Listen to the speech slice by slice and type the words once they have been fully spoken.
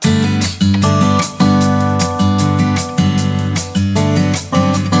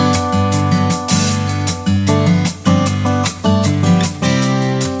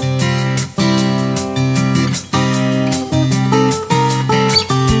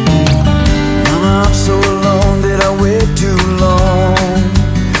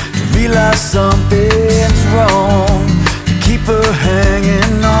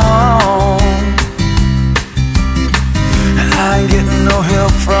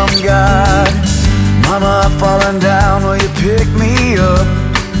falling down, will you pick me up?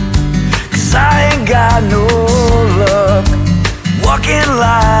 'Cause I ain't got no luck walking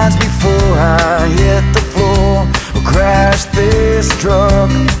lines before I hit the floor or crash this truck.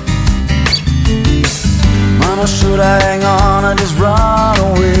 Mama, should I hang on or just run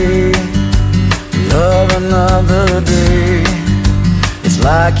away? Love another day. It's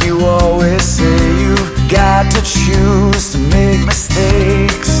like you always say, you've got to choose to make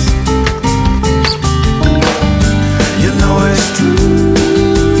mistakes. You know it's true.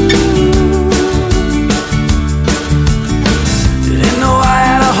 Didn't know I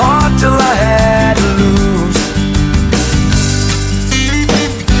had a heart till I had to lose.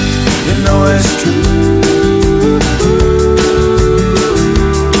 You know it's true.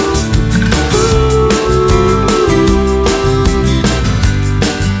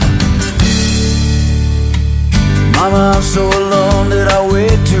 Mama, I'm so alone, did I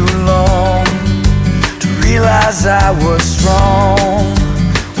wait too long to realize I was strong?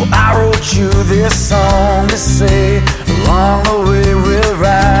 Well, I wrote you this song to say, along the way we'll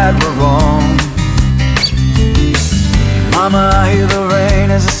right, we're wrong. Mama, I hear the rain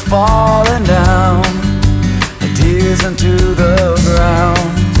as it's falling down, the tears into the ground.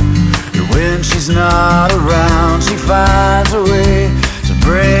 And when she's not around, she finds a way to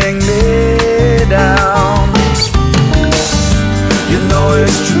bring me down. You know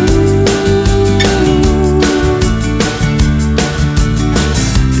it's true.